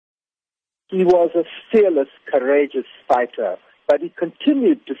He was a fearless, courageous fighter, but he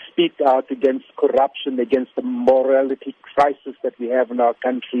continued to speak out against corruption, against the morality crisis that we have in our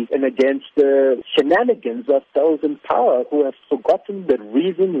country, and against the shenanigans of those in power who have forgotten the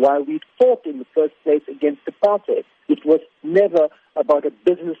reason why we fought in the first place against apartheid. It was never about a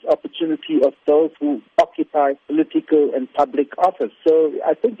business opportunity of those who occupy political and public office. So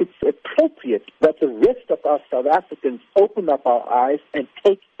I think it's appropriate that the rest of our South Africans open up our eyes and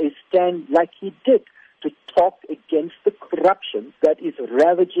take a stand like he did, to talk against the corruption that is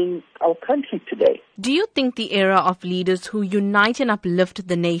ravaging our country today. Do you think the era of leaders who unite and uplift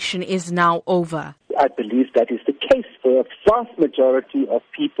the nation is now over? I believe that is the case for a vast majority of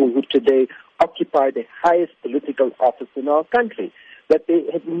people who today occupy the highest political office in our country, that they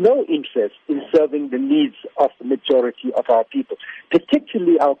have no interest in serving the needs of the majority of our people,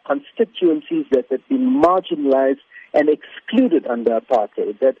 particularly our constituencies that have been marginalized and excluded under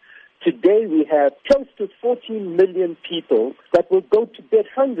apartheid. That today we have close to 14 million people that will go to bed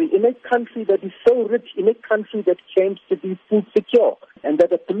hungry in a country that is so rich, in a country that claims to be food secure, and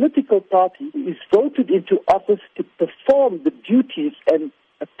that a political party is voted into office to perform the duties and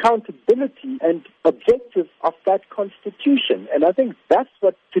accountability and objectives of that constitution. And I think that's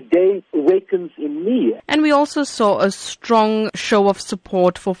what today awakens in me. And we also saw a strong show of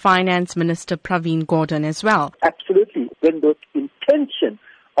support for Finance Minister Pravin Gordhan as well. Absolutely. When the intention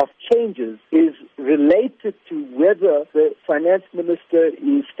of changes is related to whether the finance minister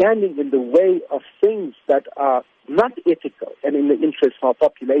is standing in the way of things that are not ethical and in the interest of our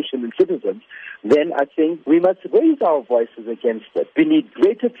population and citizens, then I think we must raise our voices against it. We need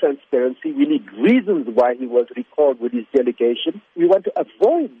greater transparency. We need reasons why he was recalled with his delegation. We want to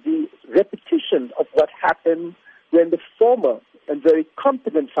avoid the repetition of what happened when the former and very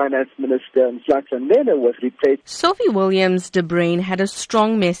competent Finance Minister, Taliesha Naidoo, was replaced. Sophie Williams-De Bruyn had a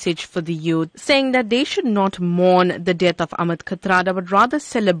strong message for the youth, saying that they should not mourn the death of Ahmed Kathrada, but rather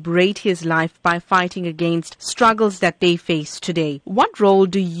celebrate his life by fighting against struggles that they face today. What role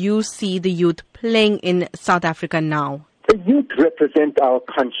do you see the youth playing in South Africa now? The youth represent our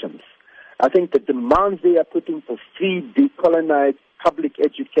conscience. I think the demands they are putting for free, decolonized public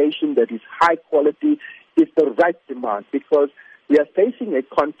education that is high quality is the right demand, because we are facing a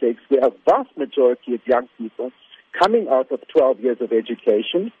context where a vast majority of young people coming out of 12 years of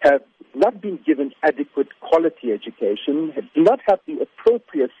education have not been given adequate quality education, do not have the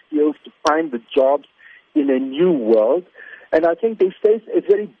appropriate skills to find the jobs in a new world, and I think they face a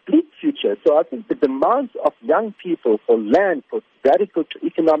very bleak future. So I think the demands of young people for land, for radical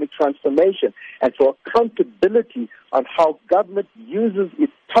economic transformation, and for accountability on how government uses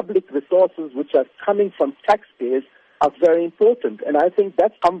its public resources, which are coming from taxpayers, are very important. And I think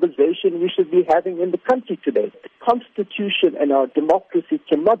that conversation we should be having in the country today. The Constitution and our democracy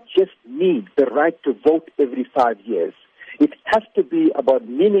cannot just mean the right to vote every 5 years. It has to be about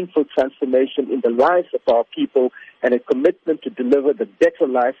meaningful transformation in the lives of our people and a commitment to deliver the better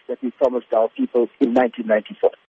life that we promised our people in 1994.